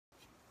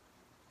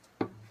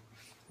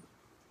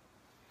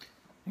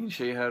I'm going to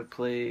show you how to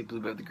play Blue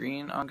Above the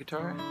Green on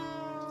guitar.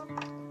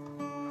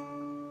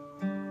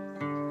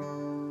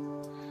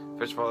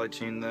 First of all, I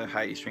tune the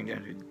high E string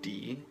down to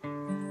D,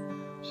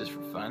 just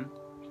for fun.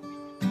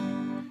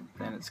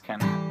 Then it's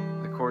kind of,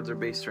 the chords are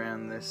based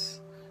around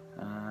this,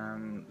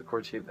 the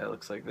chord shape that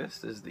looks like this.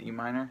 This is the E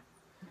minor.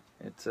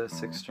 It's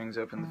 6 strings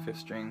open, the 5th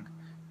string,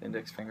 the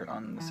index finger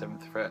on the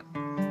 7th fret.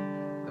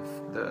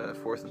 The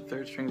 4th and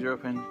 3rd strings are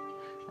open,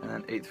 and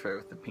then 8th fret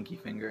with the pinky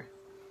finger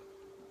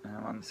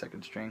on the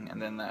 2nd string,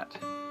 and then that D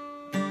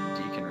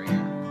can ring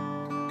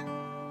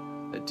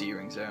out. The D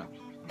rings out.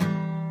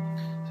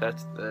 So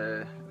that's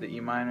the E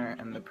minor,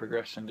 and the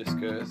progression just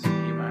goes E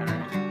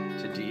minor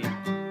to D,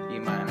 E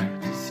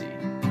minor to C,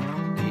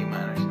 E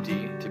minor to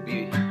D to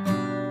B,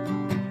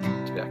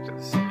 to back to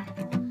the C.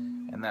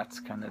 And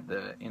that's kind of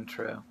the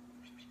intro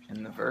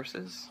and the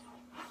verses.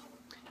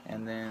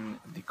 And then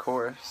the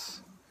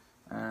chorus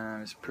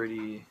is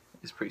pretty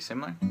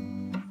similar.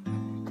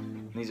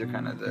 These are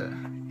kind of the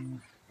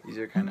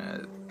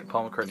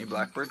Paul McCartney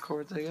Blackbird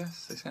chords, I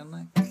guess they sound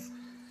like.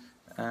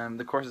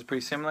 The chorus is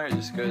pretty similar. It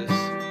just goes,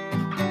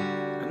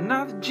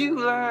 another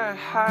July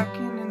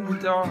hiking in the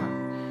dark.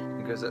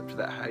 It goes up to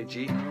that high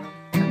G.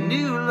 A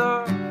new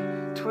love,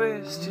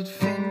 twisted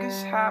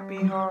fingers,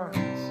 happy hearts.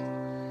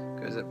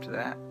 Goes up to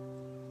that.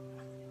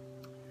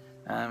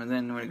 And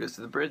then when it goes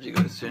to the bridge, it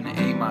goes to an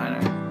A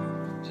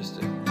minor, just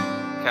a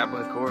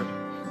capital chord.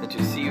 Then to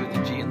a C with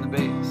a G in the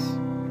bass.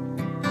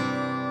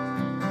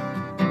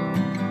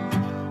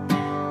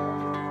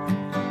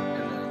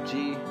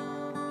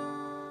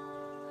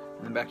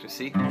 Back to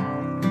C,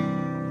 and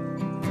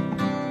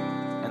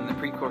the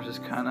pre-chorus is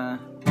kind of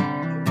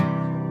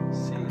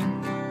C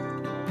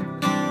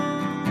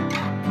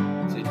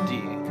to D,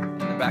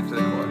 and then back to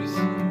the chorus.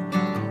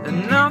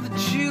 Another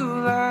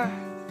July,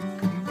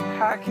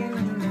 hiking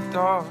in the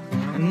dark,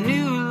 a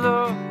new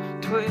love,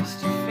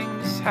 twisted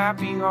fingers,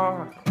 happy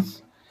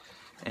hearts.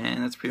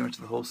 And that's pretty much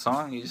the whole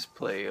song. You just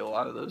play a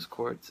lot of those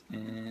chords,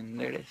 and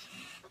there it is.